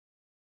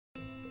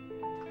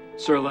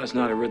Sir, last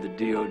night I read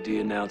the DOD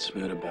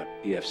announcement about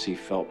EFC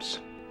Phelps.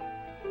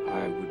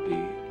 I would be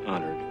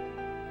honored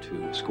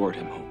to escort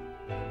him home.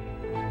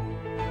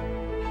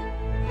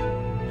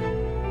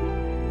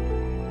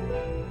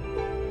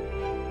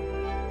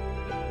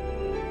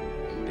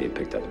 Being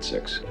picked up at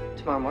 6.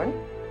 Tomorrow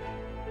morning?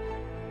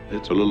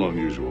 It's a little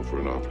unusual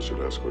for an officer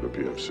to escort a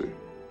PFC.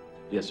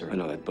 Yes, sir, I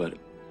know that, but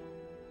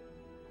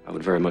I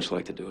would very much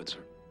like to do it, sir.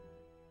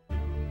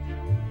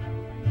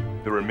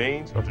 The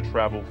remains are to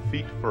travel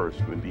feet first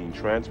when being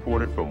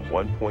transported from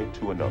one point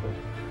to another.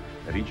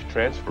 At each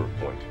transfer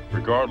point,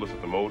 regardless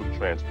of the mode of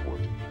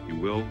transport, you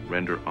will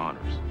render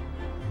honors.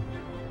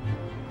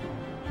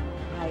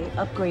 I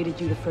upgraded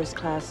you to first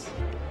class.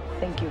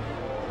 Thank you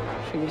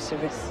for your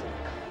service.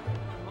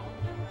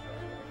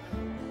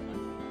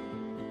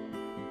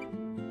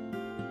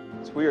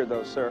 It's weird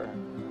though, sir.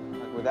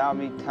 Like without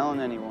me telling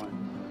anyone.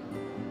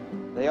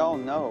 They all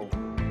know.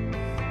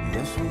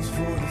 This one's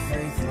for the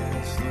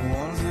faithless, the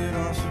ones that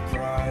are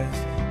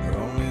surprised. They're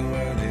only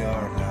where they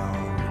are now,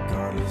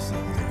 regardless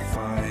of their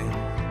fight.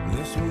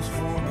 This one's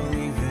for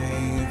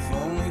believing, if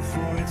only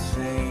for its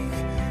sake.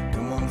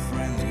 Come on,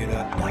 friends, get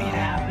up. I want you to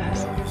have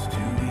this. Love is to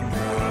be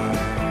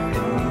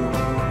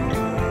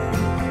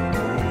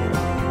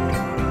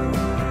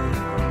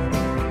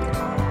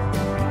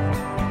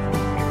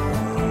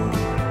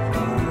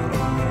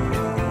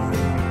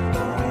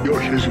brave. You're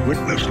his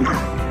witness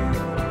now.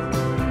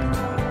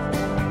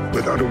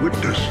 Without a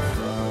witness,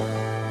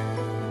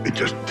 it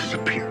just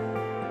disappeared.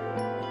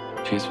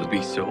 Chase would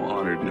be so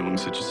honored knowing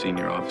such a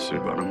senior officer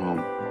brought him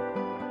home.